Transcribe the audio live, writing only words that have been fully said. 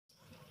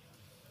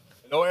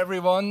Hello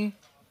everyone.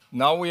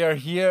 Now we are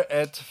here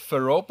at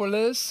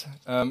Fairopolis.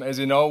 As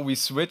you know, we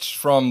switched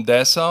from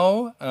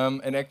Dessau,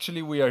 and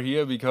actually we are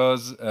here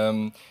because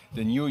the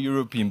new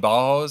European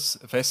Bauhaus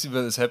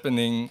Festival is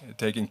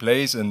taking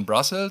place in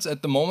Brussels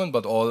at the moment,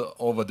 but all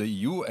over the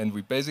EU, and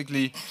we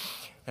basically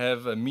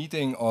have a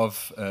meeting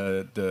of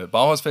the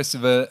Bauhaus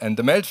Festival and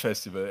the Melt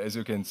Festival, as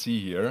you can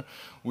see here.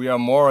 We are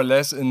more or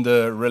less in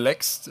the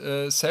relaxed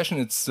session.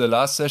 It's the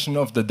last session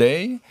of the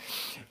day.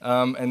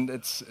 And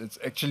it's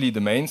actually the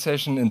main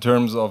session in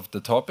terms of the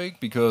topic,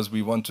 because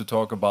we want to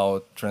talk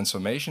about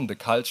transformation, the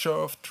culture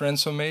of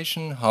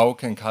transformation. How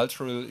can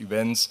cultural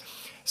events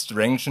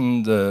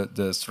strengthen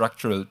the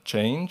structural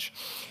change?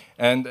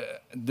 And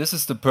this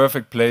is the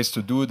perfect place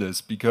to do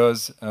this,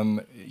 because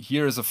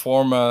here is a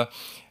former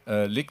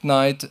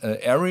lignite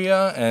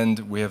area,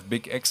 and we have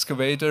big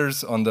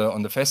excavators on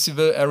the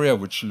festival area,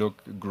 which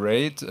look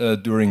great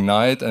during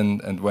night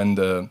and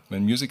when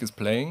music is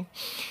playing.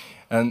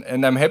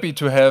 And I'm happy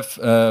to have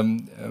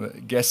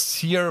guests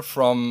here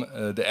from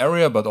the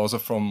area, but also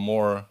from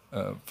more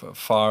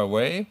far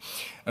away.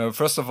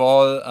 First of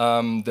all,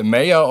 the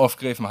mayor of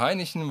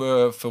Gräfenhainichen,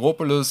 where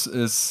Fairopolis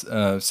is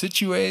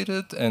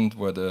situated and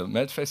where the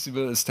Melt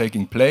Festival is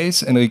taking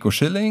place, Enrico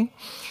Schilling.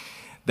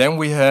 Then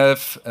we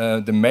have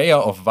the mayor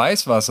of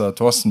Weißwasser,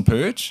 Torsten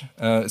Pötzsch,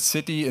 a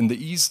city in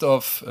the east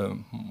of,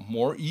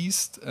 more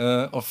east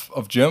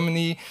of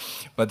Germany,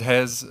 but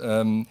has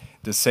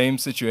the same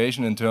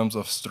situation in terms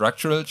of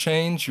structural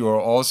change. You are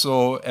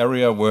also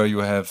area where you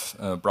have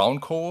brown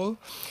coal,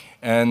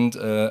 and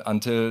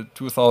until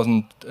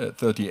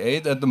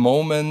 2038 at the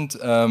moment,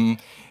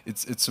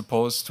 it's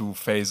supposed to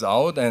phase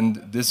out,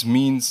 and this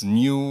means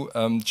new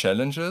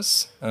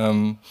challenges.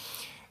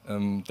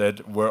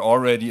 That were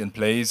already in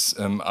place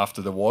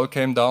after the wall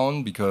came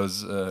down,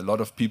 because a lot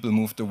of people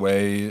moved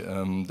away,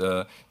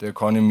 the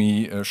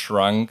economy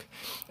shrunk,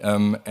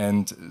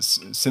 and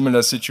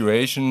similar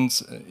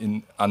situations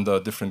under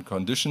different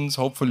conditions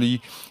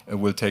hopefully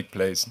will take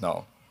place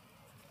now.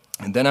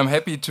 And then I'm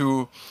happy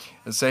to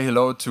say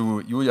hello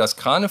to Julius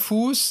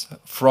Kranefuß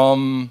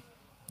from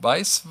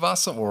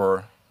Weißwasser,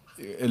 or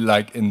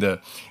like in the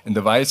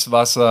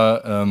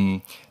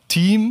Weißwasser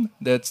team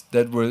that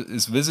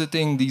is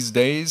visiting these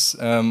days,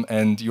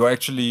 and you're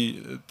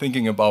actually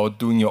thinking about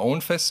doing your own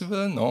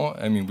festival. No,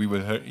 I mean, we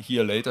will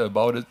hear later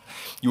about it.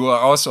 You are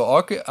also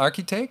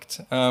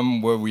architect,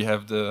 where we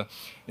have the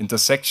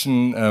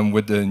intersection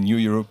with the new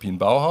European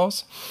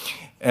Bauhaus.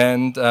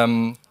 And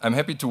I'm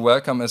happy to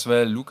welcome as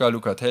well Luca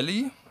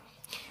Locatelli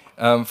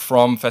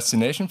from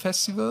Fascination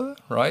Festival,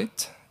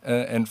 right?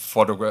 And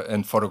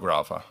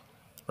photographer,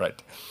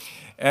 right?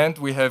 And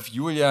we have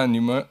Julia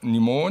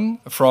Nimon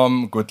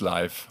from Good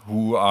Life,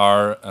 who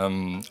are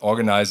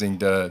organizing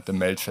the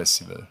Melt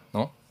Festival.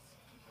 No?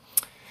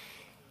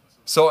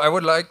 So I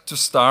would like to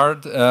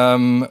start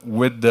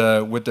with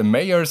the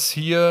mayors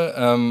here,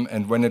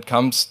 and when it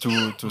comes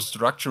to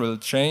structural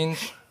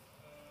change,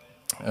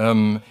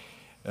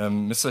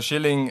 Mr.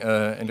 Schilling,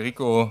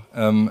 Enrico,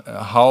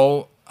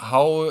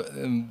 how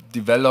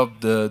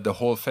developed the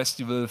whole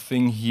festival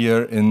thing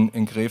here in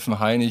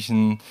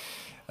Gräfenhainichen?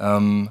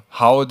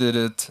 How did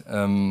it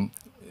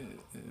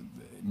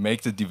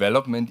make the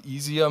development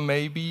easier,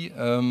 maybe,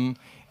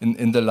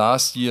 in the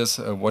last years?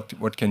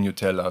 What can you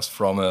tell us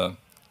from a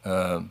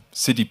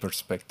city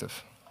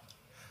perspective?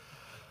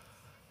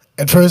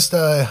 At first,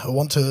 I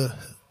want to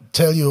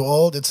tell you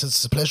all that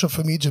it's a pleasure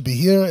for me to be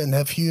here and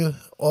have you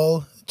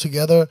all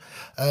together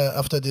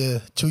after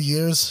the 2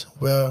 years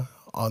where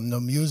no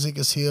music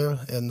is here,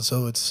 and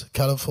so it's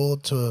colorful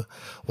to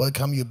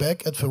welcome you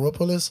back at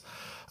Fairopolis.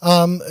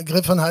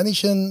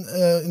 Gräfenhainichen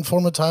in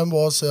former time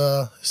was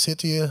a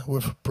city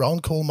with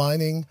brown coal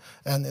mining,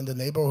 and in the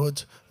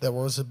neighborhood there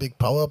was a big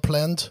power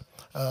plant.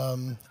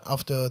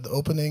 After the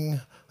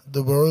opening,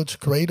 the world's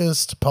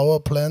greatest power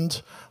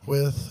plant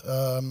with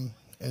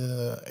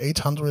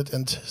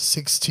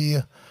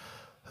 860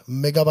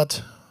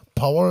 megawatt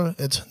power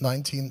at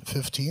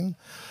 1915.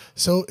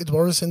 So it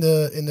was in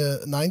the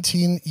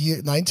 90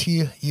 years,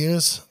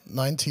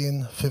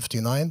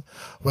 1959,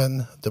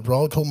 when the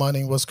brown coal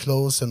mining was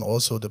closed and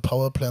also the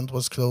power plant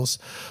was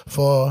closed.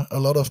 For a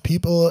lot of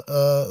people,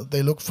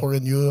 they look for a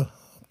new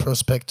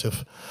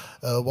perspective.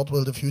 What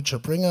will the future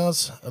bring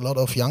us? A lot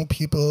of young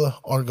people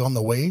are gone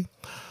away,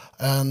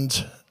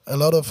 and a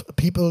lot of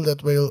people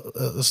that will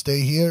stay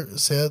here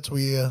said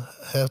we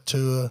have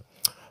to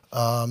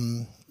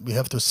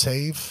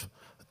save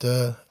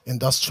the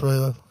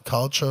industrial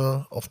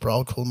culture of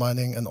brown coal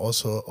mining and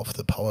also of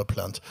the power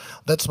plant.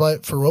 That's why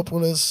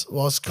Fairopolis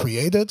was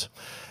created.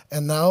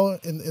 And now,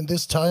 in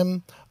this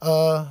time,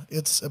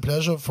 it's a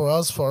pleasure for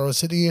us, for our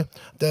city,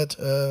 that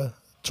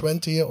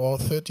 20 or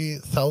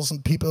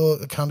 30,000 people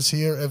comes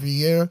here every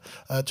year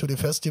to the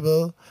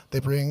festival. They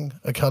bring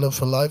a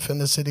colorful life in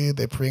the city.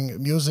 They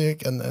bring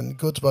music and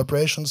good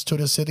vibrations to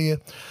the city.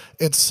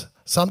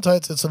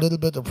 Sometimes it's a little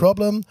bit a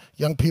problem.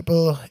 Young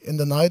people in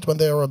the night when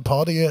they are on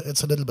party,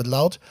 it's a little bit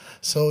loud.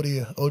 So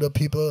the older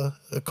people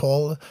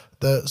call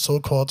the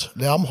so-called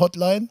Lärm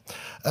hotline.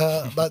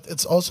 But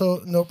it's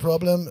also no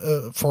problem.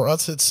 For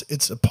us,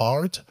 it's a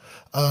part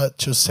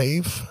to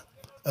save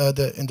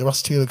the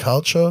industrial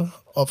culture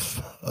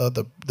of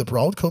the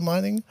brown coal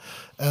mining,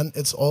 and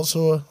it's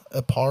also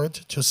a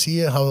part to see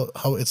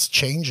how it's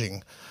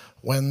changing.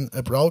 When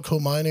a brown coal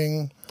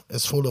mining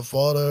is full of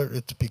water,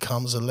 it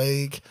becomes a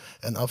lake,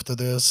 and after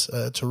this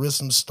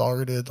tourism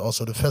started,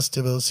 also the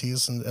festival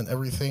season and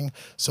everything.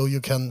 So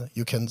you can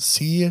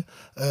see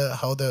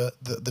how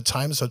the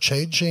times are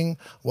changing,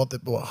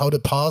 how the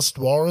past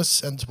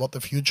was and what the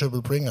future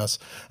will bring us.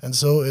 And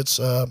so it's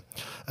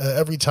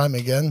every time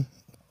again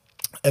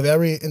a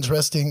very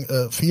interesting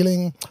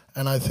feeling,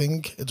 and I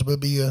think it will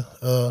be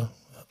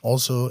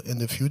also in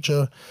the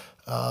future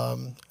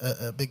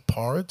a big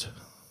part.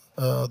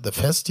 The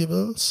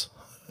festivals.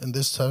 In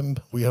this time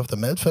we have the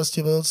Melt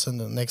festivals, and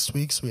the next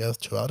weeks we have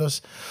 2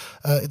 others.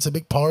 It's a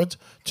big part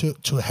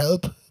to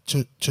help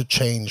to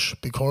change,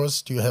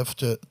 because you have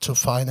to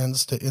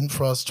finance the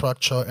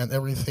infrastructure and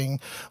everything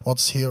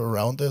what's here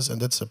around us,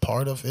 and that's a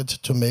part of it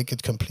to make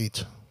it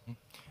complete.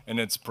 And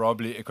it's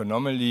probably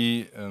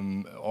economically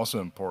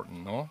also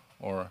important, no?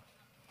 Or,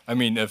 I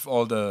mean, if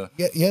all the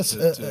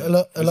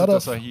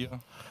visitors are here.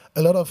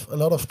 A lot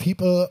of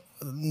people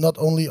not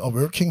only are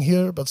working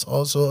here, but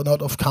also a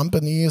lot of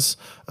companies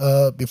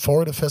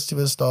before the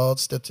festival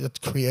starts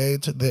that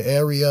create the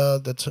area,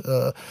 that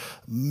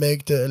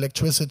make the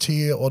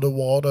electricity or the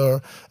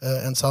water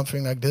and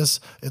something like this.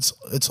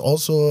 It's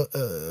also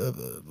a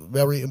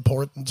very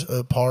important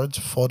part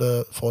for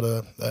the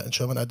in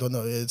German, I don't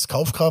know, it's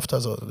Kaufkraft,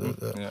 also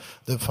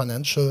the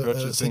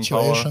financial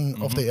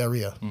situation of the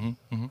area.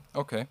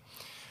 Okay.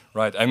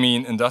 Right. I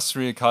mean,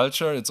 industrial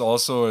culture, it's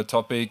also a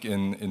topic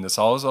in the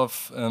south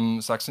of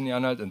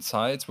Saxony-Anhalt and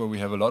sites where we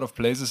have a lot of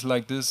places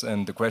like this,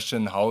 and the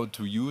question how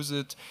to use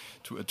it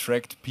to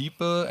attract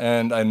people.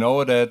 And I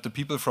know that the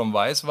people from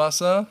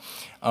Weißwasser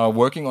are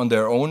working on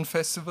their own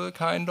festival,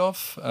 kind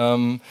of.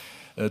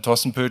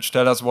 Torsten Pötzsch,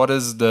 tell us, what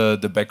is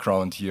the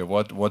background here?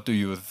 What do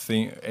you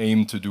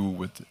aim to do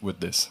with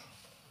this?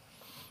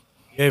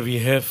 Yeah, we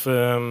have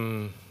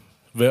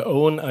their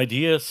own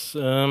ideas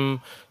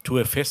to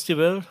a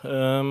festival,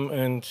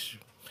 and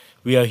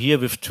we are here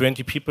with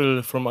 20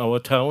 people from our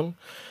town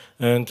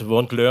and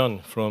want to learn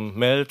from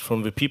Melt,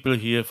 from the people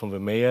here, from the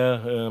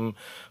mayor,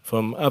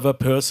 from other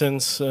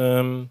persons,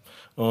 and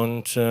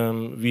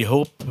we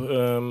hope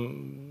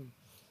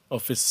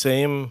of the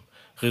same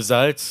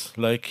results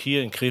like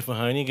here in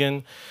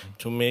Gräfenhainichen,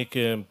 to make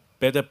a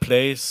better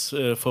place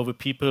for the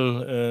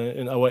people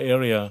in our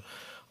area.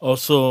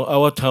 Also,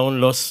 our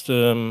town lost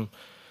over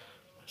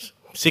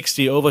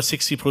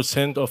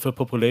 60% of the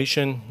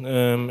population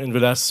in the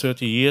last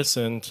 30 years,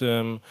 and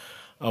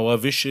our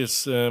wish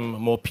is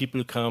more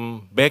people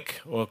come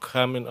back or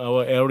come in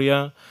our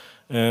area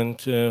and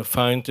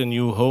find a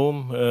new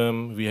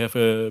home. We have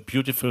a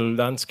beautiful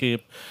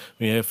landscape.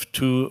 We have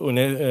 3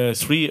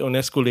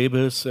 UNESCO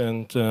labels,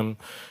 and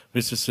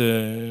this is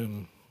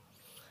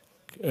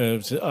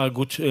are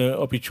good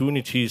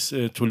opportunities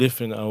to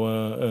live in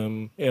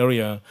our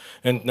area.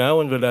 And now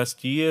in the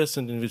last years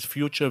and in the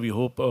future, we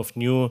hope of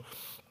new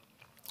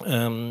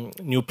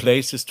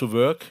places to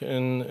work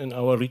in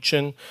our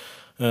region.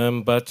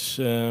 But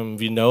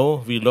we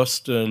know we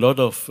lost a lot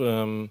of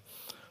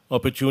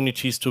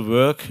opportunities to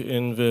work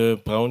in the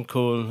brown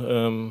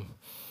coal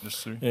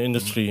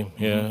industry.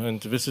 Yeah,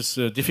 and this is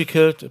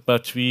difficult,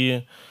 but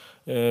we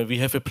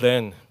have a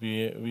plan.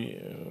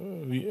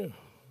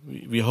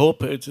 We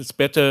hope it's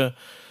better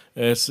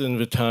as in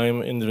the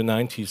time in the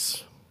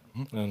 90s.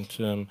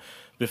 And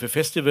with a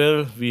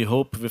festival, we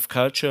hope with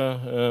culture,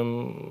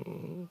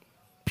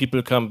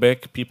 people come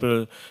back,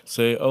 people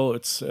say, oh,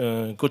 it's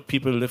good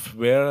people live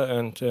there,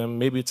 and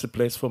maybe it's a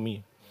place for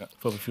me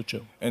for the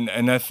future.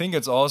 And I think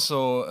it's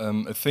also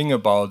a thing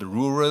about the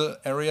rural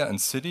area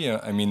and city.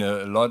 I mean,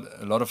 a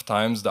lot of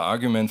times the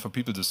argument for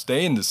people to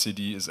stay in the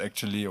city is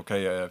actually,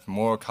 okay, I have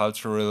more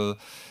cultural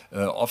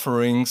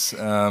offerings,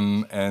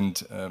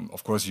 and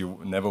of course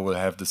you never will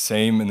have the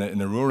same in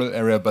a rural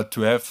area, but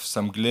to have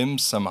some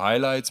glimpse, some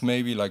highlights,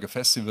 maybe like a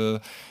festival,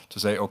 to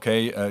say,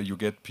 okay, you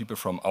get people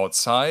from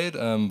outside,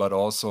 but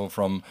also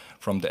from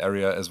the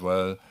area as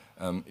well,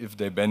 if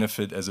they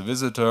benefit as a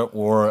visitor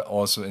or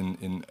also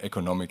in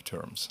economic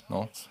terms.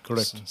 No,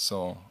 correct.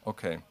 So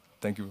okay,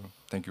 thank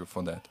you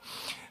for that.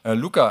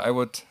 Luca, I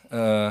would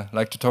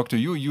like to talk to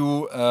you.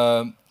 You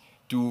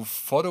do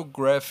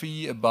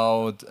photography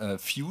about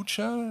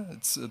future.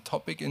 It's a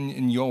topic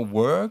in your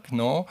work,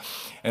 no?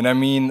 And I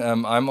mean,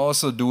 I'm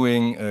also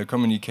doing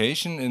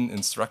communication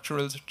in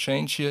structural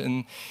change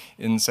here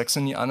in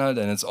Saxony-Anhalt,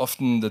 and it's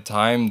often the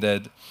time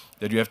that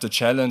you have to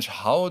challenge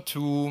how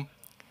to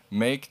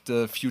make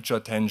the future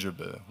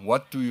tangible?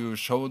 What do you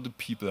show the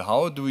people?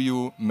 How do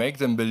you make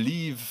them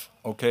believe,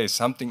 okay,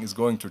 something is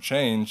going to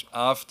change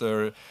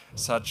after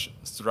such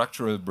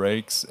structural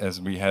breaks as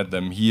we had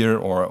them here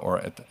or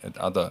at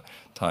other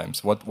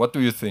times? What do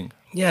you think?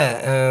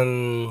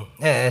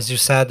 As you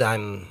said,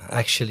 I'm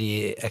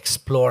actually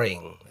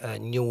exploring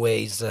new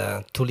ways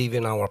to live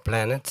in our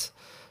planet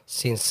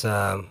since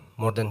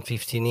more than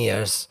 15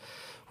 years,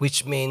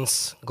 which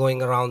means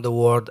going around the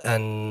world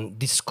and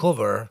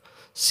discover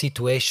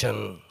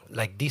situation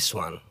like this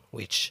one,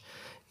 which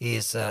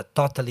is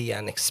totally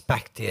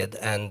unexpected.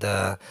 And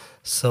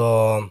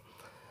so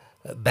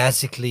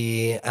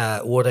basically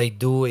what I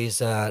do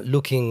is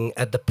looking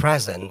at the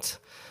present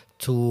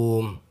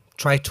to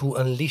try to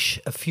unleash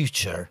a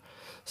future.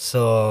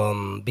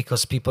 So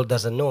because people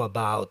doesn't know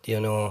about,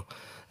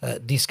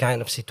 this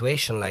kind of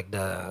situation like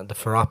the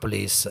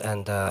Fairopolis,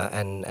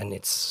 and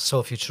it's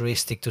so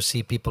futuristic to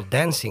see people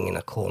dancing in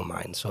a coal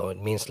mine. So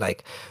it means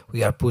like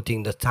we are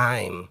putting the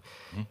time,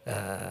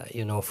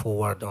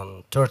 forward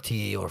on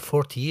 30 or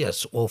 40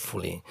 years,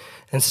 hopefully.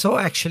 And so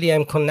actually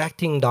I'm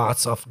connecting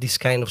dots of this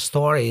kind of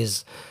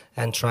stories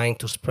and trying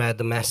to spread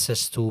the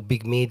message to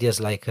big medias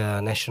like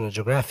National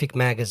Geographic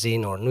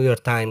magazine or New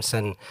York Times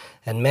and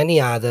many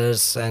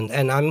others.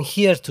 And I'm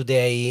here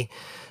today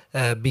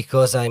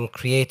because I'm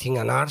creating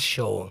an art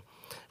show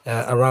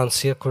around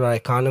circular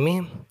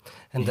economy,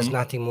 and there's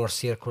nothing more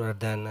circular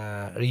than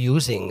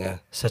reusing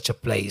such a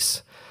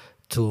place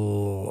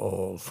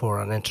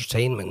for an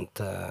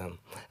entertainment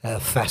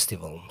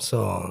festival.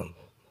 So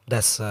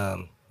that's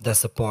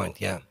the point,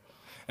 yeah.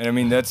 And I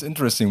mean, that's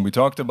interesting. We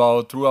talked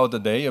about throughout the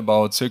day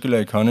about circular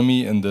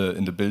economy in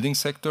the building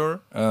sector,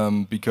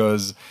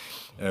 because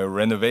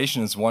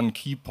renovation is one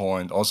key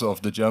point also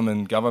of the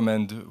German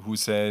government, who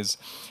says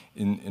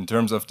in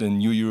terms of the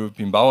new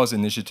European Bauhaus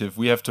initiative,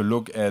 we have to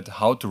look at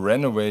how to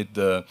renovate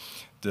the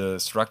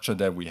structure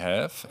that we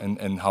have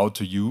and how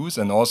to use,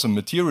 and also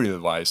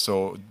material-wise.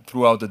 So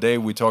throughout the day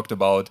we talked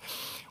about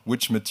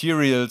which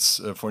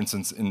materials, for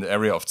instance, in the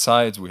area of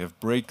sites, we have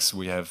bricks,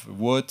 we have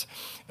wood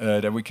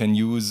that we can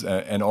use.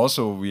 And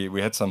also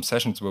we had some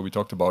sessions where we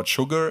talked about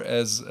sugar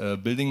as a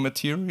building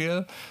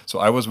material. So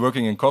I was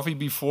working in coffee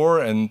before,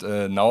 and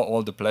now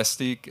all the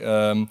plastic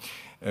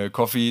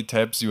coffee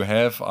taps you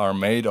have are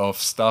made of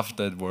stuff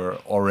that were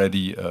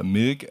already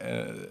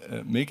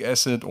milk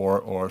acid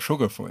or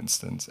sugar, for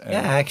instance. And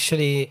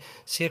Actually,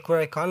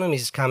 circular economy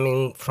is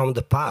coming from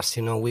the past.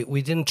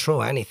 We didn't throw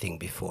anything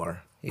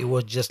before. It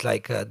was just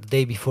like the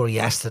day before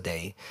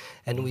yesterday,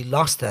 and we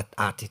lost that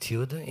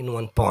attitude in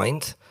one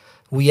point.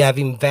 We have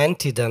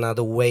invented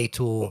another way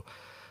to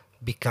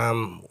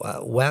become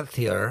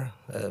wealthier.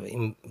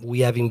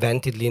 We have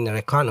invented linear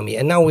economy,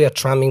 and now we are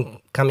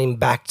coming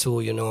back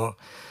to,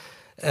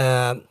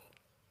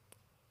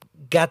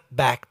 get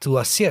back to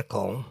a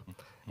circle.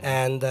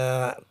 And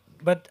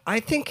but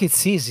I think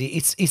it's easy.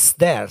 It's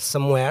there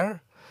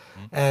somewhere.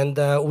 And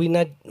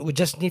we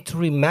just need to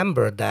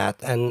remember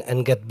that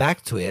and get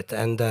back to it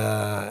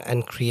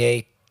and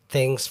create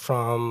things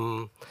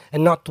from,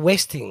 and not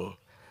wasting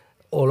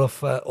all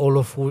of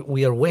what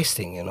we are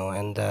wasting,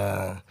 and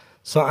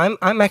so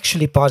I'm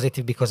actually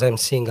positive because I'm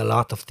seeing a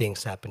lot of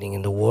things happening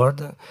in the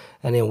world,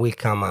 and it will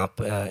come up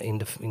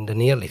in the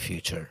nearly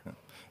future.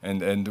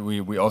 And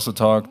we also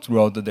talked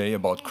throughout the day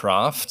about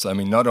crafts. I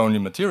mean, not only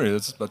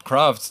materials, but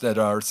crafts that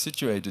are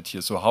situated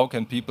here. So how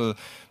can people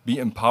be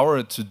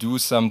empowered to do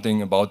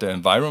something about their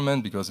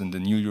environment? Because in the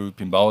new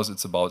European Bauhaus,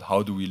 it's about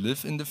how do we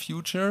live in the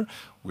future,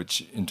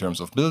 which in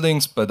terms of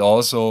buildings, but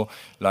also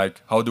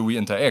like how do we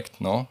interact,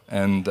 no?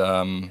 And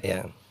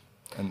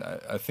and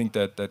I think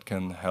that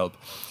can help.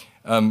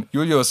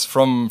 Julius,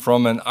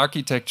 from an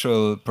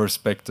architectural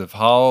perspective,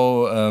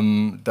 how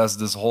does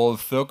this whole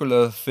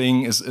circular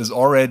thing is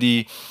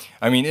already,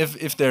 I mean,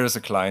 if there is a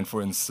client,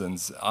 for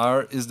instance,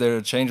 is there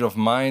a change of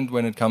mind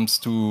when it comes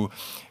to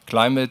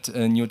climate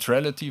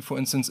neutrality, for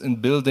instance, in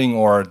building,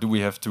 or do we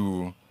have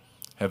to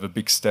have a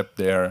big step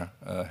there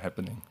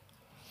happening?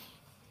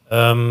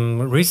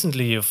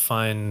 Recently, you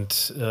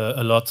find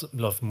a lot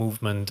of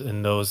movement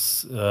in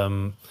those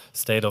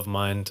state of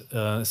mind,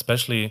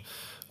 especially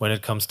when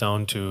it comes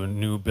down to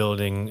new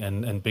building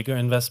and bigger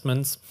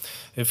investments.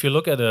 If you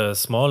look at a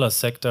smaller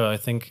sector, I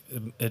think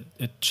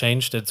it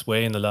changed its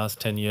way in the last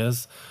 10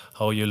 years,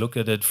 how you look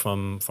at it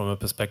from a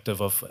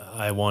perspective of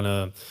I want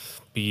to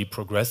be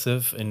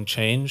progressive in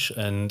change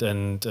and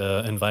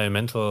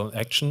environmental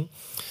action,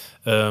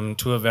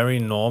 to a very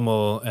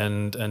normal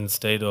and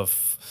state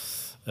of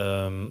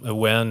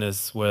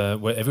awareness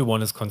where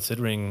everyone is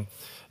considering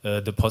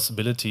the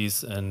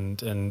possibilities,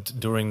 and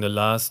during the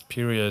last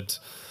period,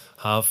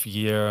 half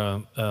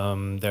year,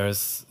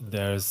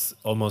 there's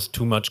almost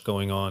too much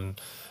going on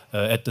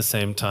at the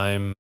same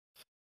time.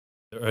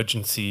 The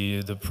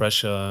urgency, the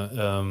pressure,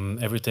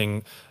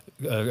 everything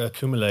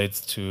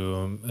accumulates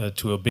to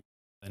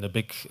a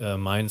big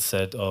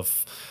mindset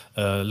of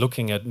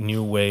looking at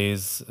new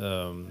ways,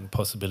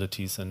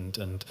 possibilities,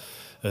 and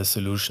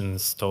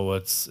solutions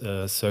towards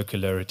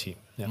circularity.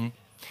 Yeah.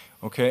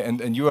 Okay,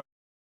 and you are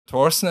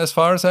Torsten, as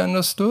far as I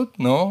understood.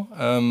 No,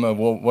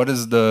 what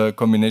is the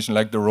combination,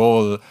 like the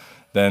role?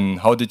 Then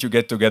how did you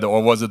get together,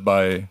 or was it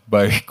by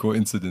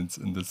coincidence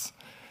in this?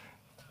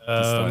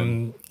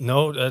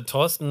 No,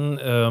 Torsten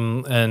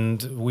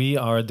and we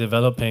are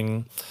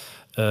developing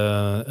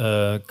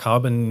a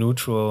carbon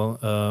neutral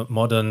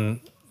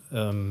modern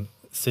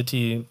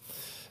city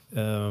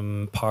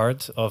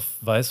part of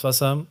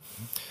Weißwasser,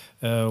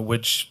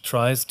 which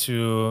tries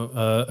to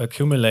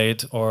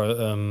accumulate or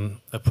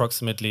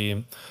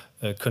approximately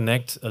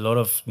connect a lot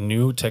of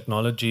new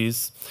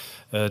technologies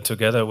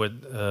together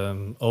with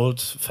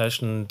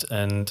old-fashioned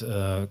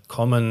and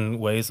common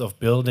ways of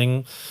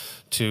building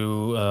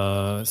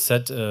to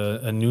set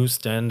a new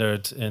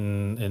standard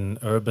in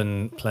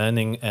urban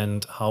planning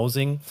and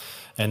housing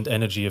and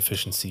energy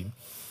efficiency.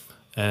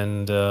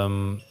 And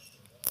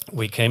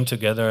we came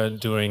together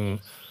during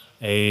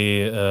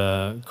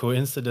a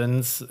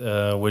coincidence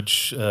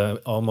which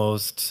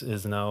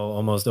is now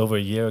almost over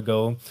a year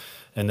ago,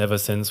 and ever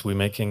since we're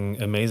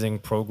making amazing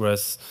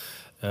progress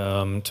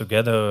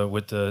together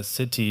with the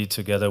city,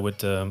 together with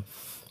the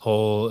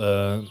whole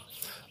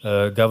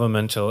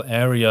governmental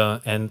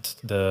area and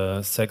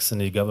the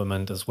Saxony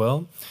government as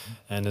well.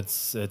 And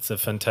it's a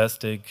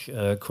fantastic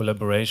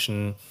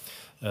collaboration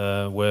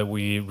where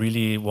we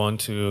really want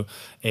to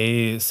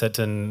set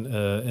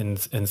an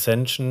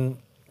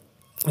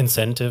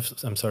incentives,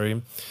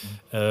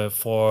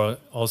 for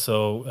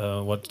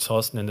also what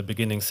Torsten in the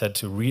beginning said,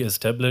 to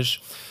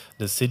re-establish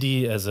the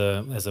city as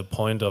a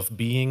point of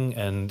being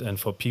and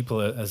for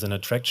people as an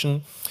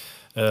attraction,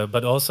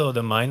 but also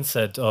the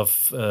mindset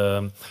of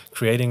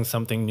creating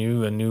something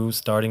new, a new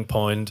starting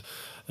point,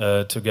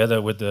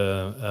 together with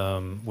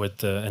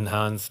the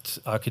enhanced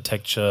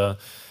architecture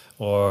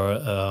or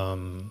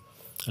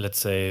let's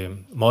say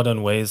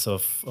modern ways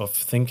of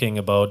thinking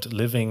about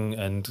living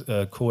and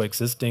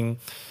coexisting.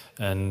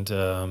 And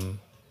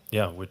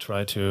we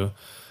try to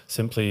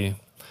simply,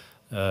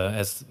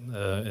 as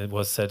it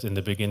was said in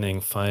the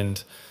beginning,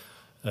 find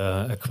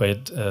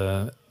adequate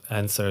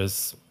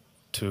answers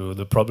to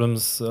the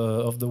problems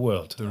of the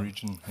world. The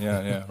region,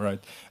 yeah, right.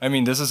 I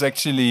mean, this is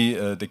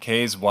actually the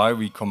case why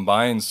we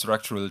combine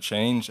structural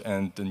change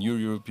and the new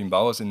European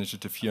Bauhaus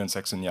initiative here in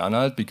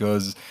Saxony-Anhalt,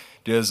 because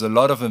there's a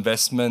lot of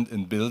investment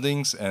in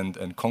buildings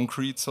and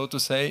concrete, so to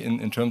say,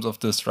 in terms of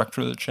the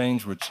structural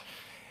change, which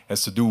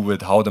has to do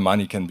with how the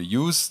money can be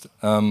used.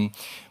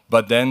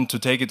 But then to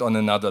take it on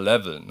another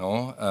level,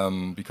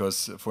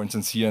 because, for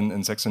instance, here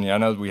in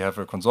Saxony-Anhalt, we have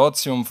a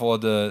consortium for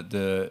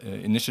the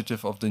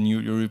initiative of the new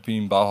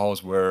European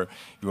Bauhaus, where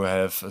you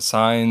have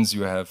science,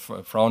 you have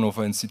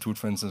Fraunhofer Institute,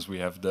 for instance, we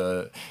have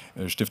the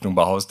Stiftung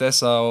Bauhaus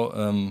Dessau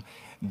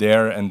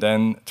there, and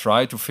then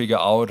try to figure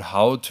out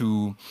how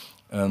to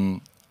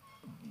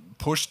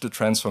push the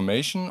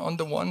transformation on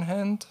the one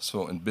hand,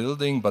 so in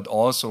building, but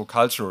also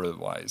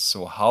cultural-wise.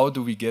 So how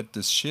do we get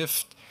this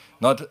shift,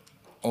 not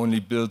only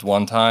build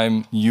one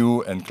time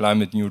new and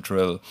climate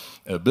neutral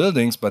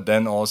buildings, but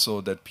then also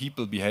that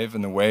people behave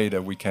in a way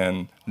that we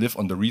can live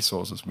on the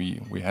resources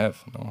we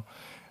have.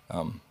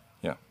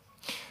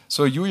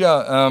 So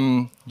Julia,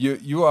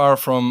 you are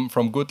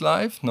from Good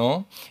Life,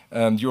 no?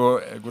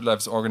 Your Good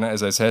Life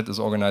as I said, is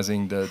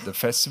organizing the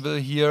festival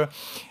here.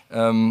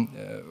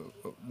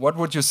 What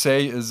would you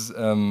say is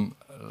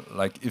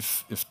like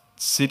if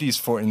cities,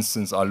 for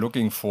instance, are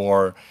looking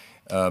for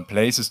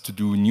places to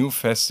do new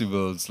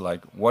festivals,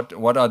 like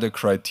what are the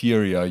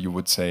criteria you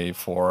would say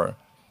for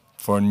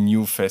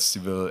new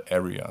festival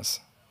areas?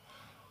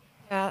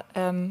 Yeah,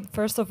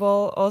 first of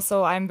all,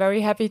 also I'm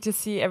very happy to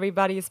see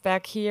everybody is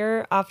back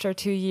here after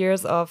 2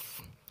 years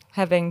of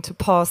having to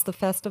pause the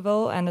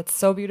festival, and it's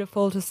so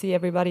beautiful to see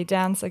everybody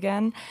dance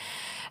again.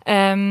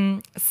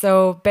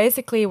 So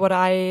basically what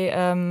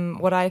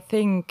I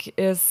think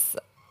is,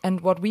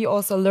 and what we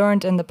also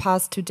learned in the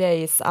past 2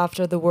 days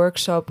after the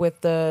workshop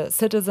with the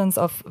citizens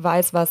of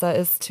Weißwasser,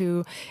 is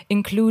to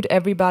include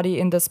everybody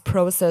in this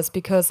process,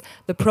 because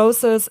the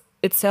process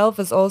itself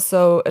is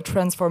also a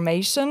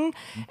transformation,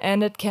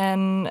 and it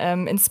can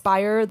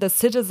inspire the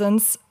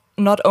citizens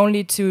not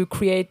only to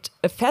create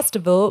a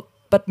festival,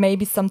 but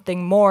maybe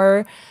something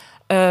more,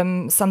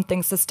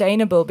 something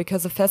sustainable,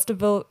 because a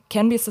festival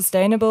can be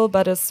sustainable,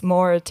 but it's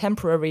more a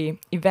temporary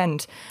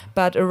event.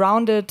 But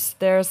around it,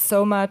 there's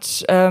so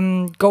much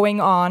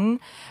going on,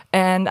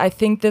 and I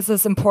think this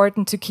is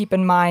important to keep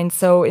in mind.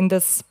 So in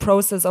this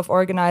process of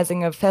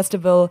organizing a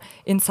festival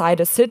inside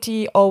a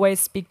city,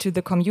 always speak to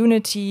the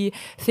community,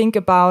 think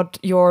about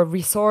your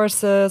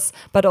resources,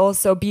 but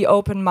also be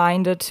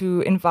open-minded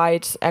to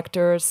invite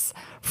actors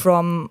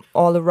from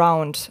all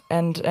around.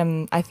 And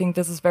I think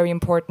this is very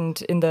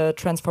important in the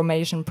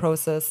transformation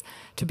process,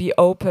 to be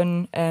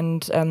open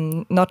and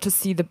not to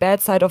see the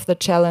bad side of the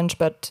challenge,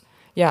 but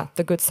yeah,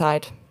 the good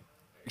side.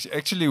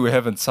 Actually, we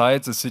have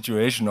inside the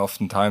situation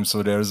oftentimes,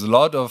 so there's a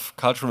lot of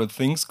cultural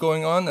things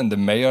going on, and the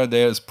mayor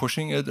there is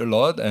pushing it a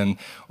lot, and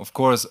of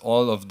course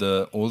all of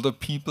the older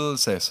people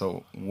say,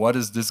 so what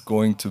is this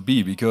going to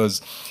be?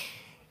 Because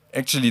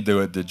actually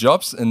the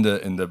jobs in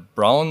the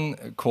brown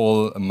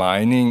coal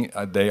mining,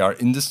 they are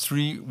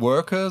industry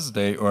workers.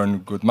 They earn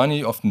good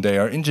money. Often they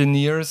are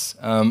engineers,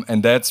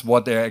 and that's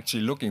what they're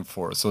actually looking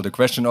for. So the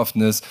question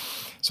often is,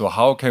 so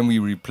how can we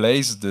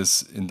replace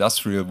this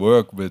industrial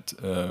work with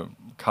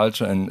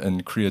culture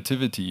and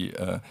creativity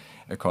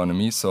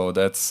economy? So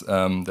that's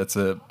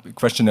a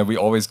question that we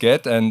always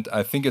get, and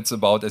I think it's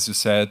about, as you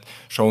said,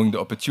 showing the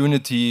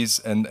opportunities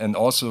and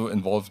also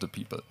involve the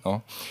people.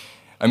 No?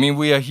 I mean,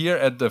 we are here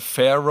at the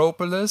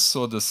Fairopolis,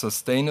 so the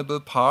sustainable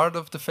part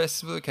of the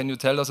festival. Can you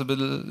tell us a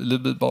little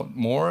bit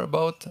more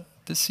about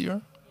this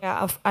year?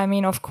 Yeah, I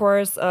mean, of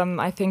course,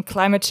 I think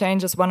climate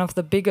change is one of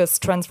the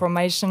biggest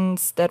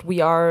transformations that we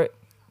are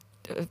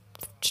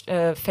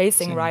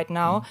facing right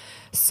now.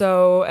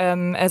 So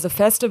as a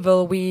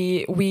festival,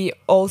 we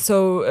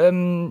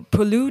also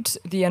pollute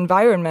the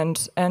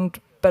environment,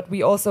 but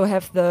we also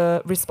have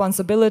the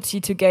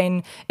responsibility to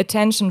gain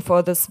attention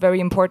for this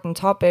very important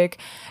topic,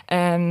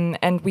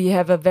 and we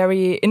have a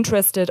very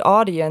interested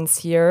audience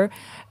here.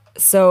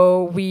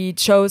 So we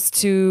chose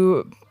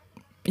to,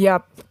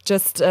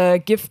 just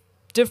give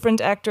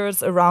different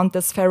actors around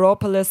this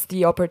Fairopolis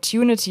the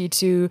opportunity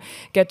to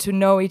get to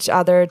know each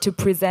other, to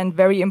present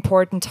very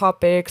important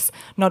topics,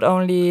 not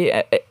only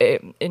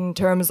in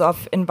terms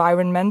of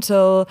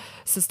environmental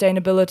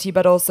sustainability,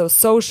 but also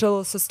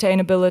social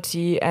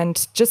sustainability.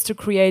 And just to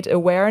create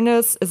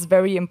awareness is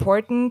very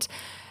important.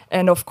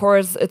 And of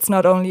course, it's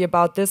not only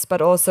about this,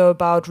 but also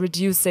about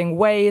reducing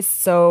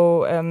waste.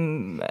 So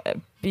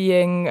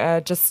being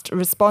just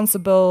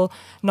responsible,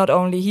 not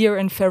only here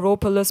in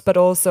Fairopolis, but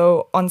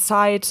also on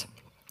site.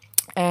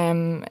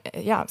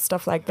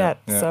 Stuff like that.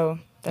 Yeah. So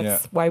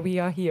that's why we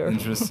are here.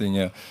 Interesting,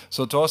 yeah.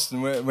 So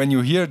Torsten, when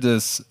you hear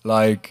this,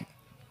 like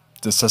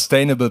the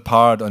sustainable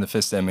part on the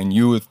festival, I mean,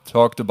 you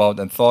talked about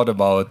and thought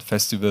about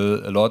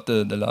festival a lot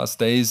the last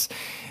days.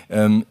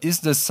 Is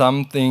this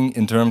something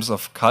in terms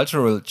of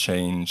cultural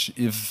change?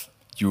 If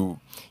you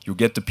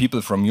get the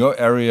people from your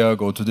area,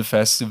 go to the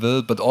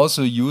festival, but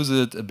also use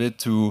it a bit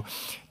to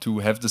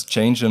have this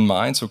change in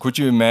mind. So could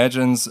you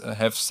imagine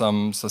have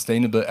some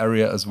sustainable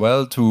area as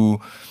well to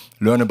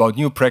learn about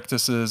new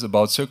practices,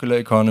 about circular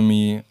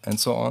economy, and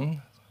so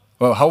on?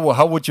 Well,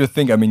 how would you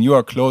think? I mean, you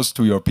are close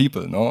to your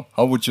people, no?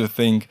 How would you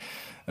think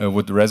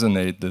would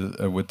resonate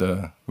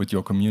with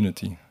your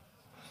community?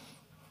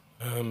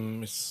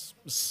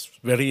 It's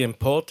very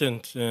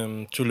important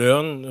to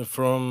learn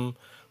from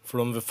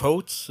the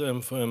Vogts,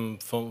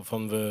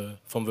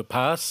 from the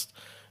past,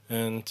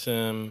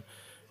 and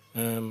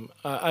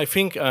I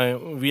think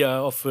we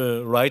are of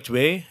the right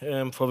way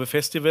for the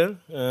festival.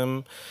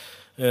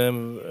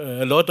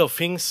 A lot of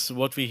things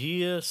what we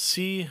here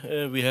see,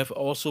 we have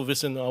also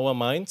within our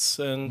minds,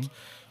 and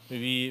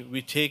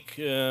we take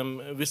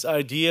these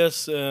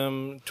ideas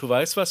to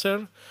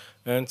Weißwasser,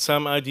 and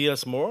some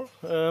ideas more,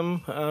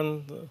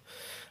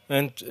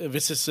 and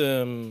this is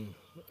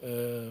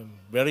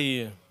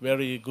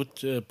very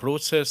good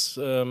process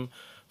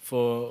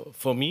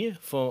for me,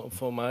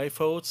 for my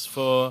thoughts,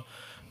 for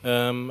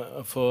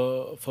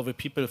the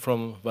people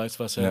from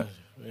Weißwasser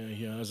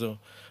here. Also,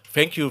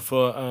 thank you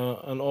for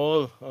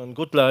on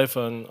Good Life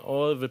and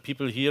all the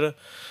people here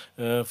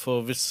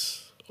for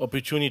this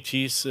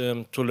opportunities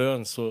to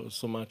learn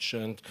so much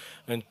and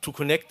to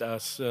connect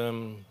us.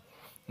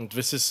 And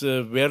this is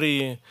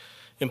very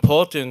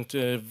important.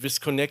 This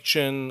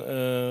connection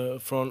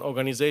from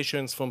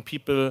organizations, from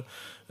people.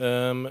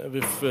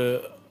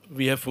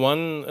 We have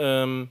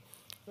one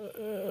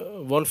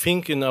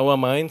thing in our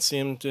minds,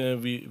 and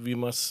we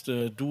must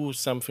do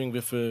something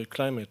with the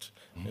climate.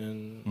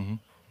 And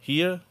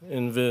here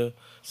in the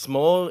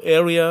small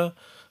area,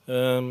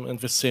 and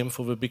the same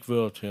for the big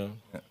world. Yeah.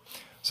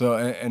 So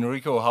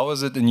Enrico, how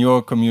is it in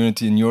your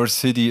community, in your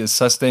city? Is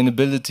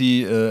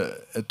sustainability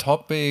a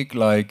topic,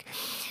 like,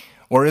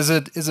 or is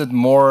it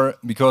more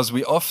because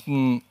we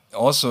often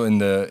also in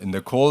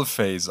the coal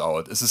phase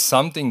out? Is this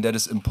something that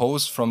is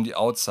imposed from the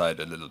outside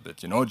a little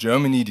bit? You know,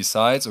 Germany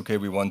decides, okay,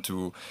 we want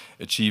to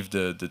achieve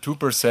the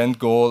 2%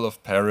 goal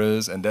of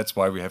Paris, and that's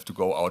why we have to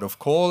go out of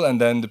coal. And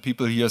then the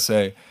people here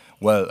say,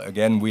 well,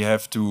 again, we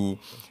have to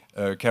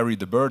carry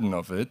the burden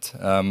of it.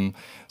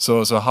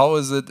 So how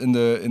is it in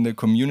the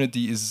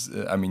community?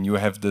 I mean, you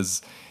have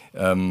this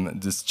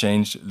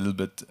change a little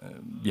bit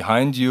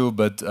behind you,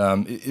 but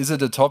is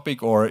it a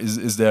topic, or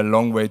is there a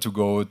long way to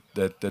go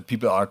that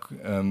people are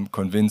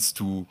convinced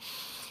to,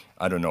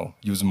 I don't know,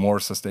 use more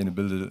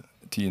sustainability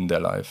in their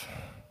life?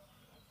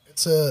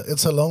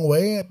 It's a long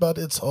way, but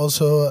it's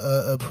also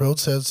a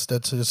process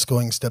that is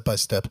going step by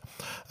step.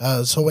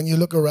 So when you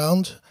look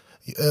around,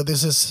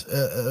 this is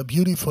a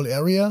beautiful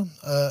area,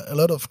 a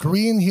lot of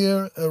green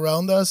here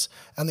around us,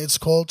 and it's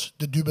called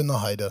the Dübener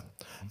Heide.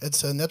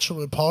 It's a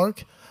natural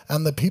park,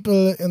 and the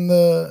people in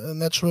the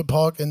natural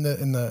park, in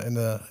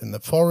the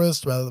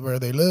forest where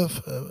they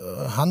live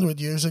 100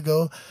 years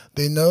ago,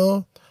 they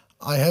know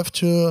I have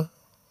to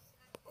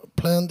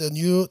plant a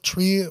new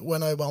tree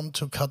when I want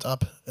to cut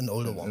up an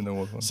older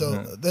one. So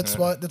that's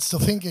why that's the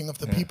thinking of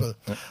the people.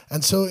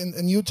 And so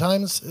in new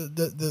times,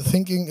 the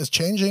thinking is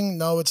changing.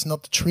 Now it's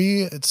not the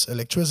tree, it's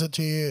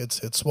electricity,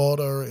 it's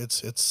water,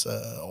 it's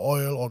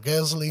oil or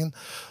gasoline,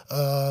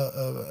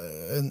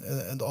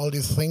 and all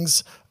these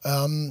things.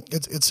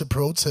 It's a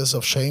process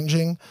of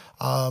changing,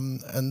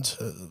 and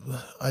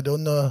I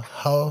don't know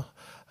how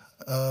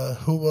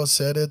who was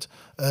said it.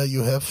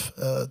 You have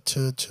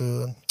to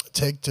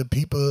take the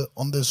people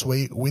on this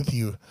way with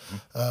you.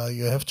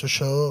 You have to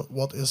show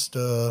what is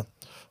the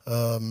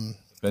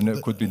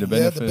could be the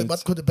benefits.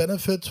 what could the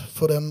benefit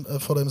for them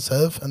for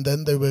themselves, and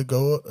then they will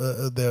go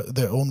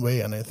their own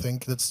way. And I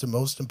think that's the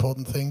most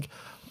important thing,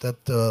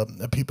 that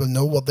people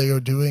know what they are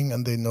doing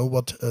and they know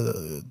what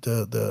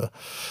the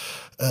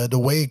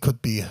way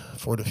could be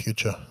for the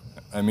future.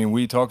 I mean,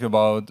 we talk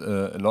about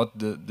a lot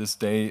this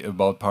day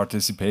about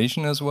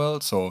participation as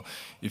well. So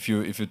if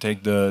you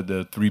take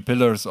the three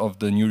pillars of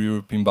the new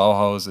European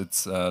Bauhaus,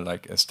 it's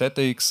like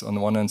aesthetics on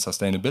the one hand,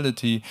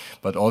 sustainability,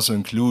 but also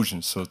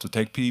inclusion. So to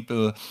take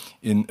people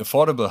in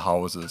affordable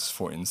houses,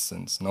 for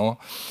instance, no,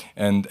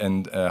 and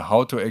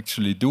how to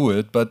actually do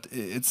it. But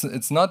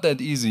it's not that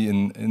easy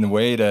in a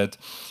way that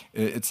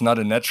it's not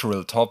a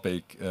natural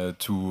topic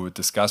to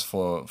discuss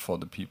for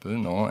the people,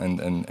 no,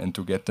 and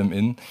to get them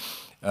in.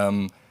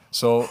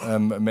 So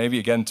maybe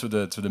again to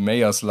the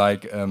mayors,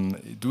 like,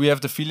 do you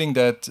have the feeling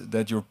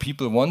that your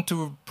people want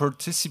to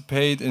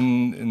participate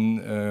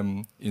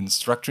in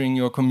structuring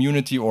your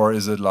community, or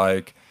is it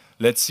like,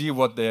 let's see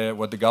what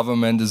the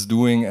government is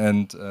doing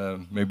and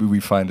maybe we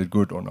find it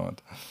good or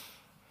not?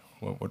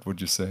 What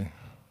would you say?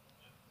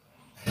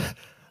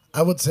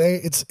 I would say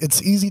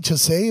it's easy to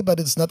say, but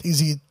it's not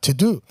easy to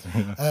do,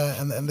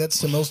 and that's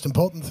the most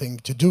important thing,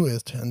 to do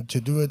it and to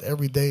do it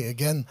every day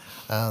again,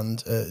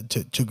 and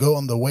to go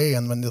on the way.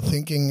 And when the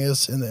thinking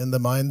is in the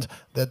mind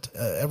that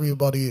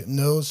everybody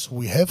knows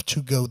we have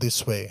to go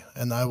this way,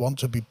 and I want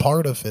to be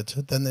part of it,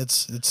 then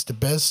it's the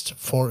best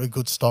for a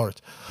good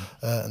start,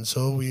 and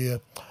so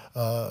we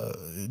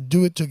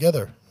do it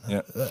together.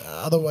 Yeah.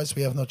 Otherwise,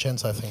 we have no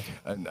chance, I think.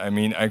 I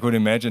mean, I could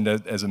imagine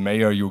that as a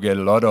mayor, you get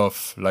a lot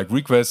of like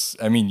requests.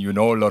 I mean, you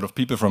know a lot of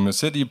people from your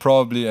city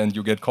probably, and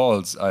you get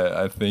calls,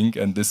 I think.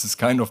 And this is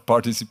kind of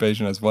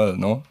participation as well,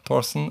 no,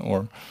 Torsten?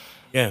 Or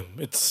yeah,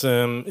 it's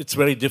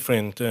very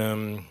different.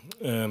 The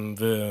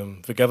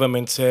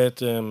government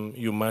said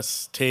you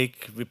must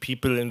take the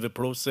people in the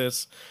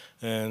process,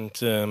 and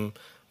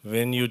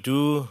when you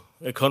do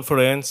a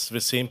conference, the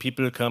same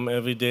people come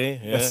every day.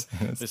 Yeah? Yes.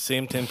 The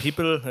same 10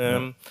 people.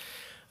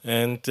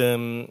 And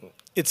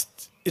it's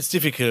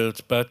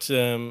difficult, but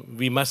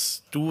we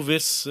must do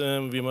this.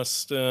 We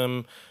must.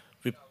 The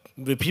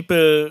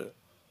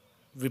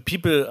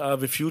people are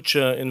the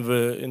future in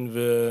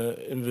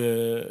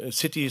the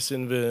cities,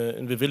 in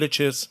the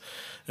villages,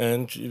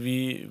 and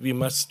we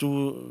must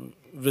do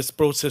this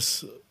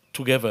process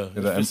together.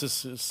 This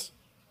is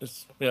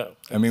yeah.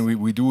 I mean,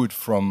 we do it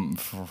from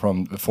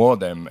for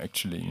them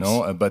actually,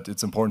 no. But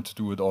it's important to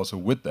do it also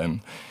with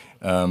them.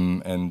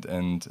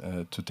 And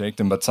to take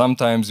them, but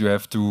sometimes you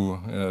have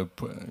to,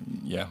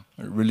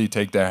 really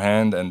take their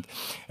hand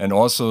and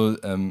also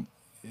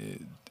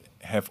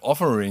have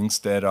offerings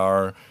that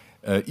are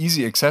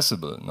easy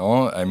accessible.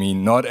 No, I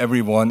mean, not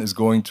everyone is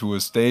going to a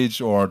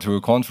stage or to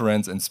a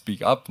conference and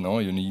speak up. No,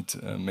 you need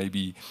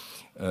maybe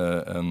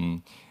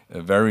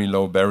very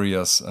low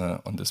barriers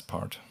on this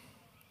part.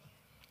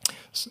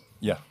 So,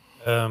 yeah.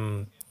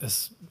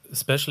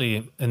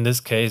 Especially in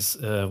this case,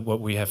 what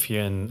we have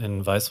here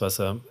in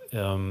Weißwasser,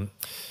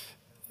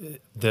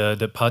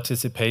 the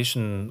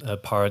participation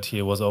part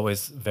here was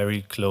always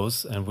very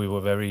close, and we were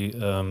very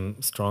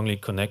strongly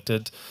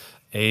connected,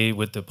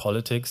 with the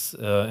politics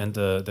and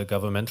the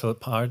governmental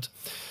part,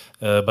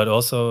 but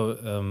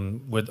also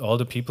with all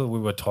the people we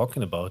were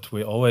talking about.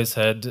 We always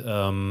had,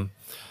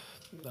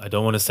 I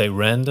don't want to say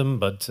random,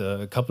 but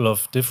a couple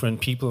of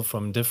different people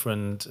from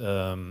different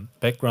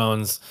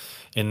backgrounds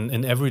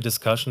in every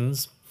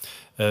discussions.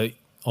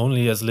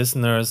 Only as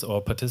listeners or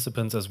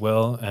participants as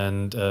well.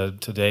 And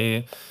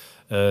today,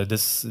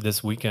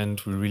 this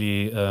weekend, we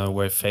really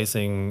were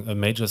facing a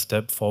major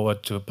step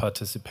forward to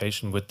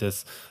participation with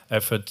this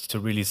effort to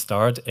really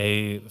start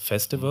a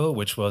festival,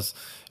 which was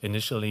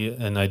initially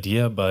an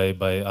idea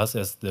by us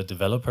as the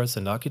developers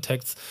and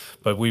architects,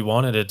 but we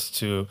wanted it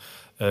to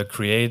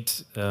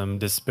create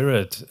the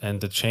spirit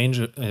and the change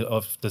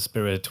of the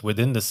spirit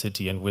within the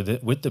city and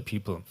with the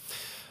people.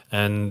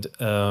 And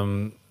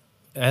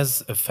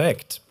as a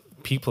fact,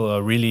 people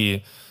are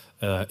really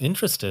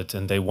interested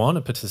and they want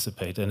to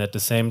participate. And at the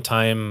same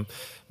time,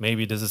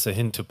 maybe this is a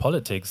hint to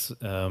politics.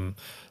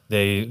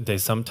 They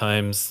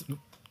sometimes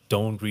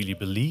don't really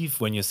believe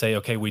when you say,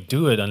 okay, we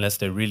do it, unless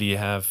they really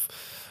have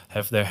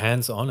their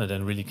hands on it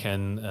and really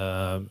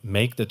can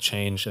make the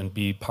change and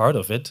be part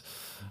of it.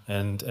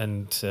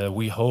 And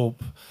we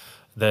hope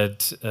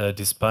that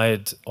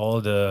despite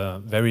all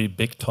the very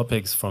big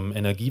topics from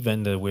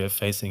Energiewende we're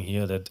facing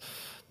here,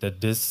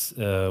 that this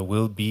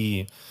will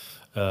be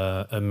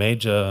a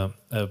major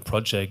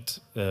project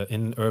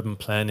in urban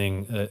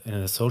planning in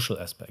a social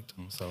aspect.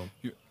 So,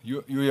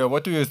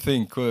 what do you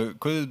think? Could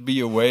it be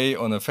a way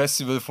on a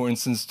festival, for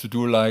instance, to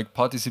do like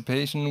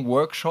participation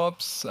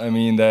workshops? I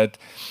mean, that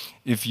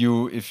if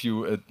you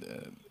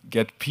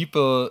get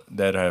people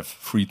that have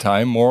free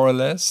time, more or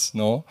less,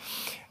 no.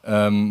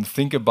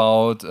 Think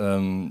about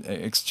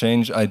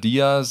exchange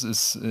ideas.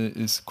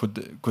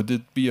 Could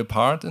it be a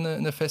part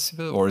in a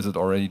festival, or is it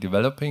already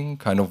developing?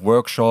 Kind of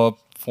workshop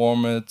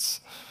formats.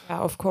 Yeah,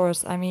 of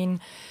course. I mean,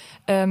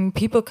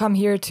 people come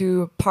here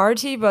to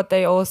party, but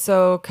they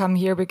also come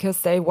here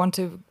because they want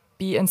to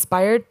be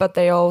inspired, but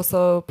they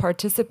also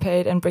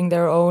participate and bring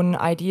their own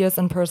ideas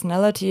and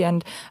personality.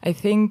 And I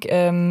think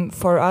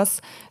for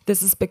us,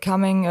 this is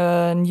becoming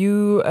a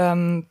new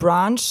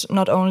branch,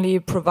 not only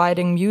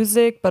providing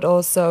music, but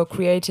also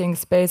creating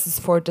spaces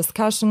for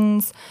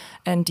discussions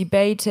and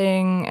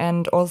debating,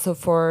 and also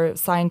for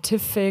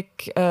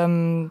scientific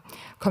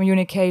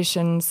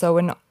communication. So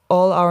in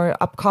all our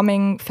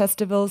upcoming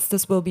festivals,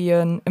 this will be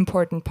an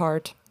important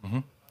part. Mm-hmm.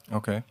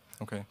 Okay.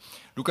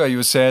 Luca,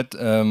 you said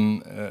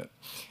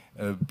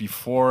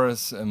before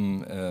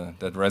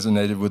that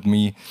resonated with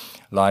me,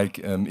 like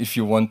if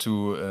you want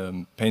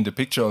to paint a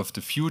picture of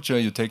the future,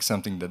 you take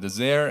something that is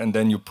there and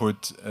then you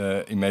put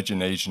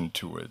imagination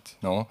to it,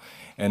 no?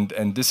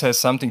 And this has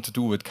something to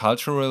do with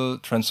cultural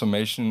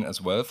transformation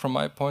as well, from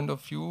my point of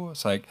view.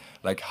 It's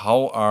like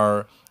how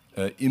are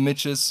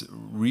images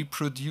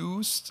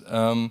reproduced,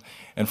 and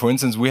for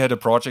instance, we had a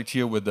project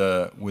here with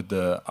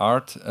the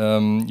art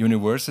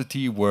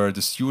university where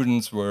the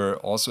students were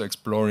also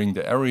exploring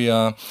the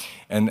area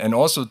and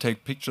also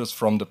take pictures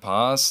from the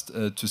past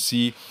to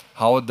see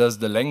how does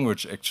the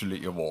language actually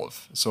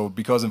evolve. So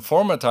because in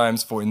former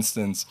times, for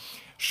instance,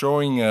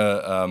 showing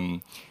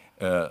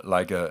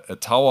like a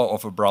tower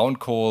of a brown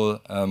coal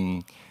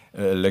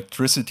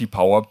electricity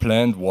power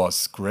plant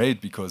was great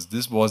because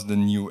this was the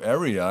new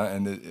area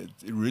and it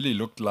really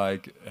looked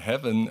like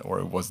heaven, or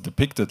it was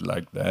depicted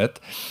like that.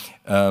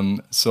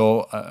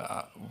 So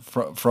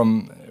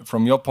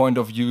from your point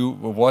of view,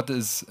 what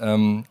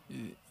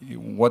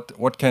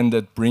can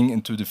that bring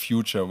into the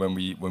future when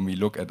we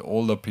look at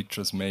older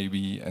pictures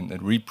maybe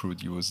and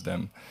reproduce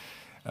them?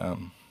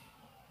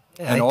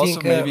 And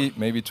also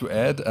maybe to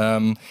add,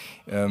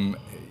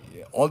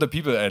 all the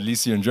people, at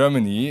least here in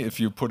Germany, if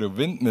you put a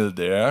windmill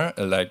there,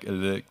 like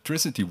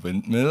electricity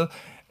windmill,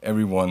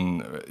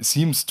 everyone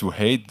seems to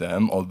hate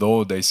them,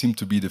 although they seem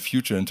to be the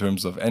future in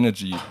terms of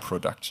energy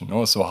production.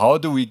 No? So how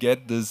do we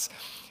get this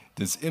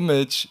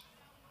image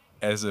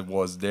as it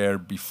was there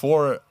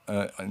before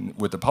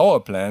with the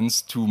power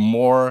plants to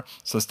more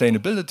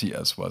sustainability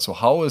as well? So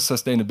how is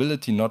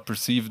sustainability not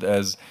perceived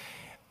as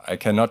I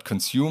cannot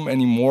consume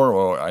anymore,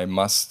 or I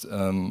must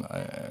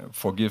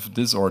forgive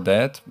this or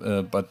that,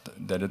 but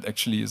that it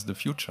actually is the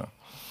future?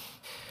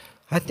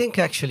 I think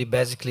actually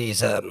basically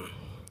is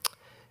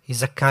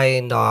a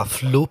kind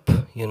of loop,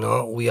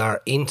 we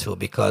are into,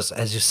 because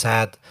as you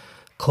said,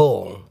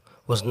 coal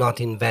was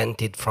not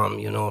invented from,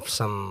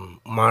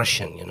 some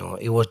Martian,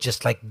 it was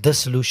just like the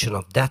solution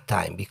of that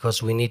time,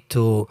 because we need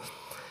to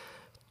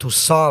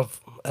solve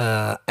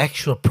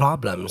actual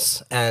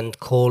problems, and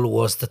coal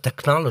was the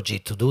technology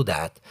to do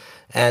that.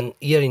 And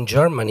here in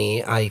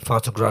Germany, I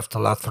photographed a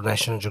lot for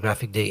National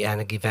Geographic the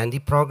Energiewende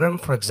program,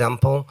 for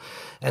example,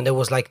 and there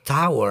was like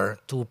tower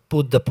to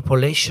put the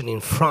population in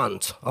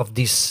front of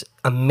this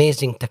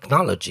amazing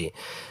technology.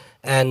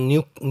 And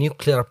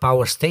nuclear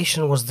power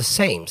station was the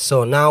same.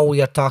 So now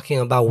we are talking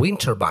about wind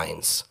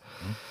turbines.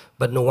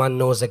 But no one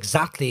knows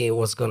exactly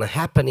what's going to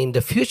happen in the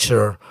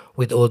future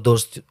with all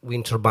those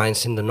wind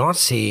turbines in the North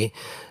Sea,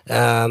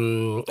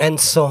 and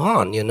so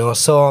on,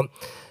 So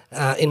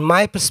in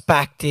my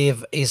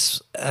perspective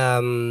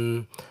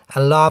I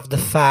love the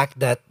fact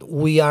that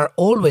we are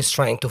always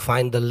trying to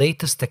find the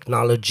latest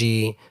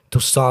technology to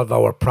solve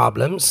our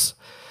problems,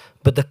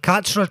 but the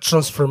cultural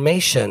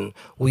transformation,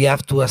 we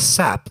have to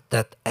accept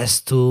that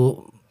has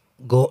to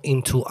go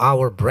into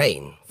our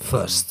brain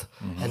first,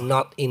 and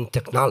not in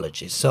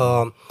technology.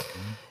 So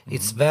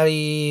it's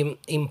very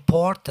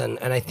important,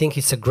 and I think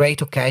it's a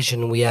great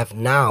occasion we have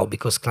now,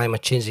 because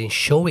climate change is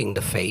showing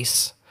the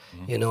face,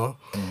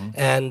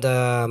 and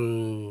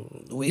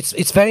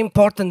it's very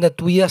important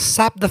that we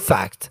accept the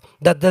fact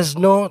that there's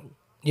no,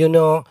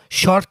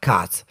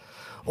 shortcut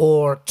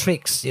or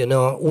tricks.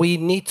 We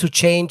need to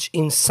change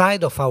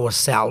inside of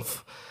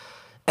ourselves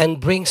and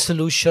bring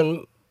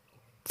solution.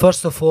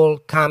 First of all,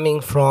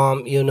 coming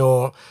from,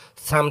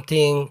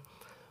 something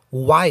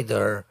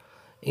wider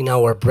in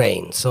our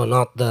brain, so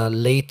not the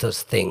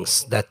latest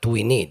things that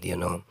we need,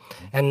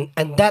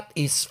 And that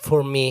is,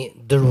 for me,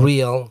 the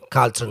real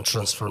cultural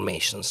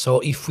transformation.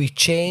 So if we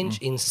change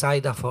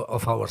inside of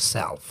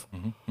ourselves.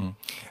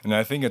 And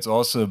I think it's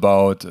also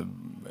about,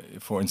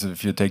 for instance,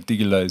 if you take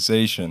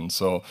digitalization,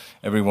 so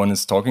everyone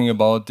is talking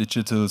about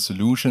digital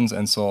solutions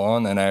and so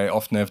on, and I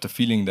often have the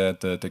feeling that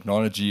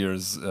technology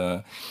is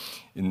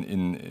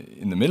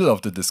in the middle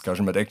of the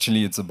discussion, but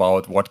actually it's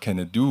about what can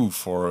it do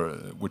for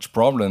which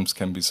problems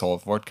can be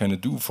solved, what can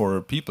it do for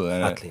people.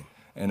 And Exactly.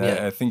 And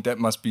I think that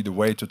must be the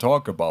way to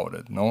talk about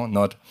it, no?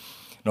 Not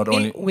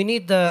only... We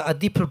need a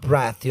deeper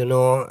breath, you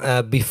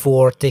know,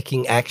 before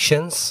taking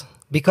actions,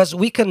 because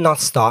we cannot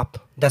stop,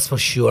 that's for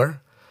sure.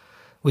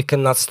 We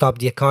cannot stop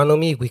the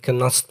economy, we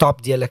cannot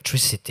stop the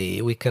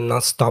electricity, we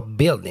cannot stop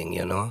building,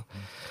 you know.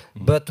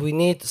 But we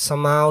need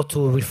somehow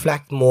to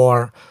reflect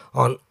more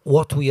on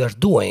what we are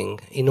doing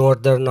in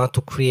order not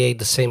to create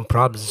the same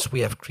problems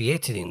we have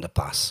created in the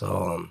past.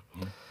 So,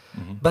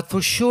 but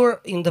for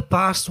sure, in the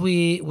past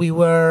we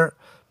were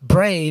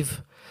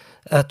brave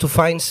to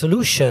find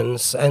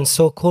solutions, and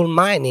so-called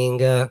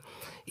mining,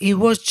 it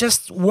was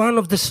just one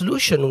of the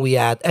solutions we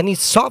had, and it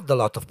solved a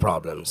lot of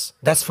problems.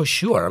 That's for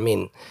sure. I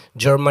mean,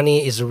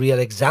 Germany is a real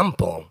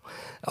example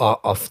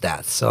of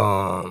that.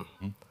 So,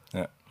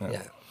 yeah.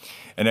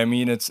 And I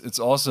mean, it's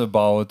also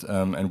about,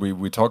 and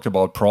we talked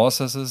about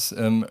processes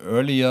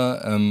earlier,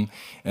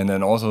 and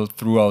then also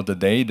throughout the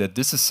day, that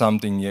this is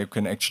something you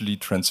can actually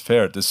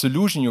transfer. The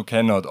solution you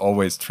cannot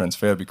always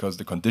transfer because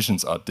the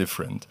conditions are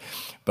different.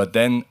 But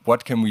then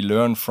what can we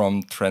learn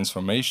from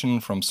transformation,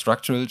 from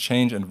structural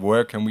change, and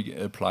where can we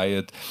apply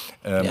it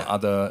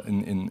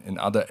in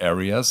other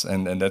areas?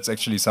 And that's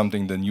actually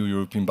something the new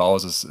European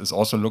Bauhaus is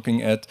also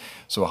looking at.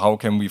 So how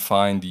can we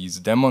find these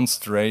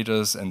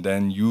demonstrators and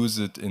then use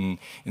it in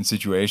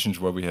situations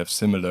where we have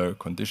similar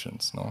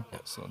conditions? No,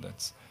 so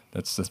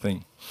that's the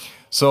thing.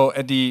 So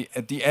at the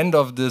end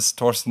of this,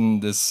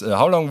 Torsten,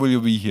 how long will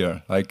you be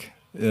here? Like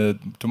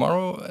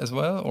tomorrow as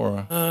well,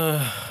 or?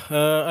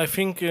 I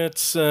think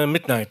it's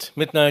midnight.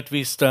 Midnight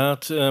we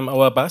start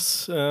our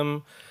bus,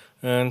 and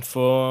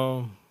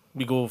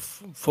we go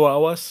 4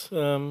 hours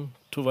to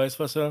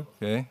Weißwasser.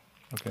 Okay.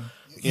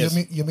 Yes.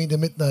 You mean the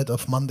midnight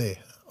of Monday,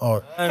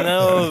 or?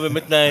 No, the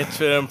midnight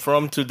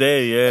from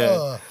today.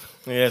 Yeah.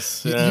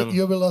 Yes.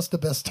 You will lose the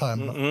best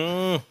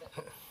time.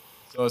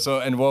 So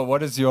and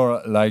what is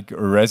your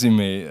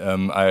resume?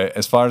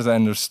 As far as I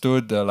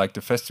understood, like the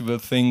festival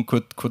thing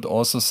could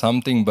also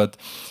something, but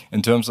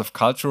in terms of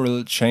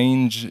cultural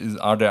change,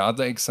 are there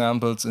other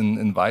examples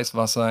in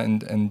Weißwasser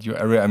and your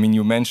area? I mean,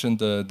 you mentioned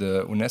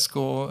the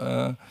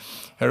UNESCO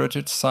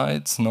heritage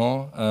sites,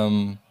 no?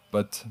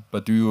 But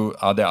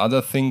are there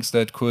other things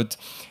that could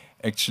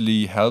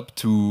actually help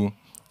to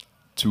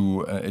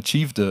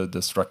achieve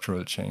the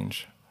structural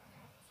change?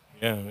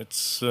 Yeah,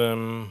 it's. I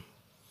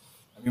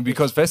mean,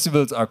 because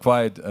festivals are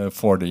quite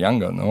for the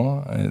younger,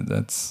 no?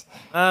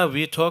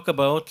 We talk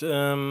about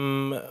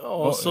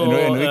also.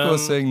 Enrico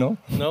was saying no.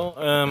 No,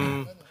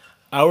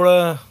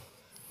 our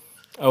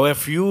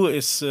view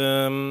is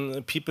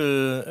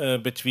people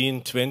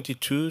between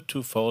 22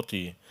 to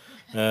 40.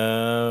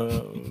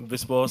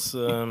 This was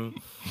the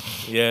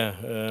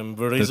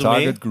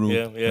target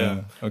group.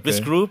 Yeah. Okay. This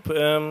group.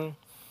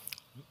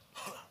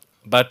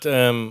 But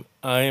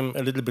I'm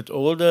a little bit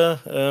older,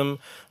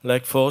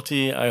 like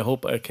 40. I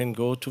hope I can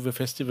go to the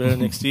festival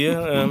next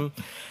year.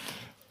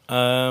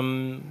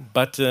 Enrico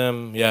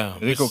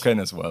can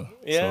as well.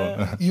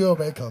 Yeah. So. You are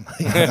welcome.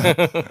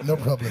 No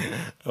problem.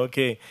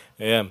 Okay.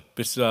 Yeah.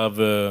 These are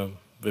the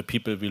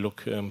people we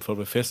look for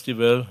the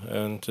festival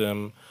and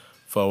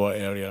for our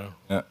area.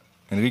 Yeah.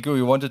 Enrico,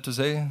 you wanted to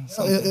say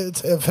something?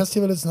 It's a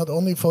festival. It's not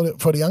only for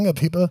the younger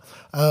people.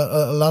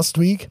 Last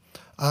week,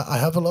 I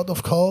have a lot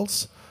of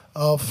calls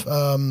of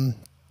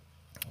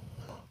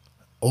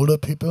older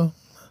people,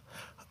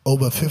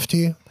 over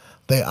 50.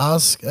 They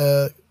ask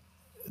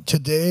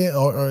today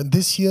or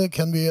this year,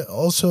 can we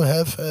also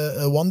have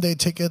a one-day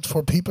ticket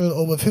for people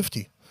over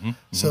 50? Mm-hmm.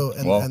 So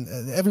and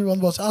everyone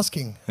was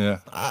asking. Yeah.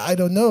 I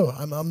don't know.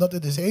 I'm not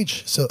at this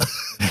age. So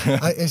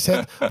I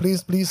said,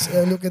 please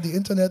look at the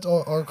internet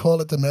or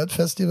call it the Melt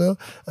Festival.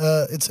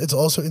 It's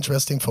also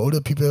interesting for older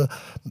people.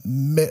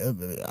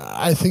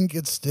 I think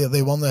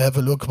they want to have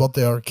a look what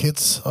their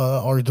kids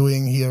are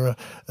doing here.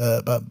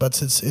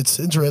 But it's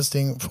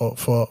interesting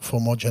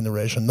for more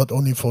generation, not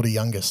only for the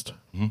youngest.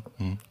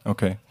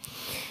 Mm-hmm.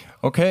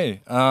 Okay,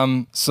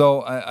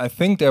 so I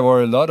think there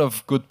were a lot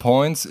of good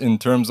points in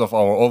terms of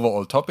our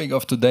overall topic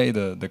of today,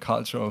 the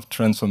culture of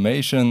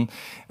transformation,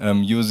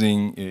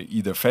 using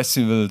either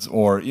festivals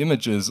or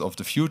images of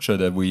the future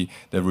that we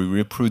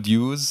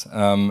reproduce,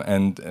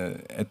 and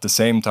at the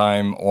same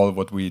time, all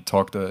what we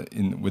talked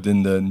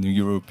within the New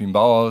European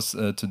Bauhaus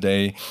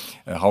today,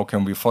 how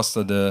can we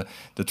foster the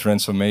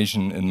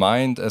transformation in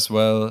mind as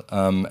well,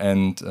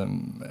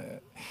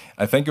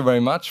 I thank you very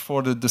much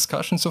for the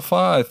discussion so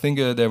far. I think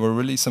there were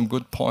really some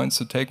good points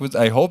to take with.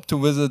 I hope to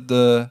visit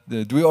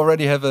do we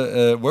already have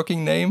a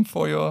working name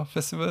for your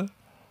festival?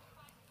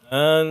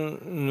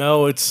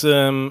 No, it's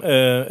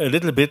a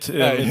little bit.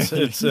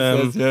 It's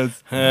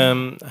yes.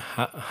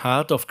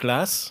 Heart of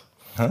Glass.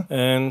 Huh?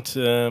 And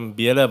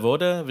Biela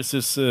Voda. This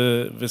is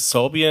the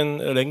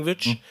Sorbian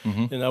language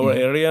in our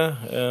area.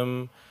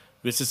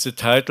 This is the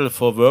title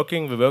for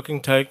the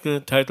working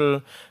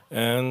title.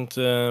 And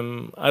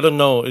I don't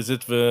know, is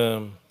it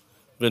the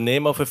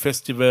name of a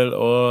festival,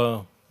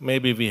 or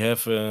maybe we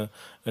have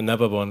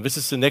another one. This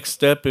is the next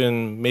step.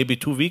 In maybe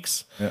 2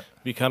 weeks,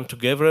 we come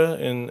together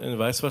in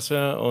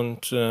Weißwasser,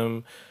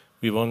 and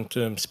we want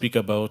to speak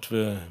about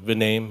the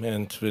name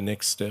and the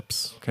next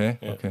steps. Okay,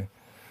 Yeah. okay.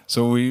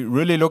 So we're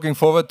really looking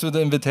forward to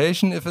the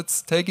invitation if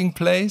it's taking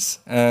place.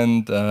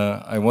 And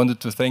I wanted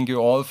to thank you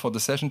all for the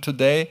session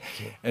today.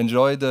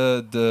 Enjoy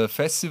the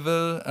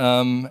festival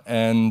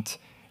and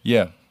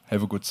yeah,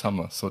 have a good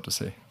summer, so to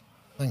say.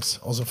 Thanks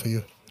also for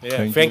you.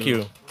 Yeah, thank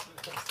you.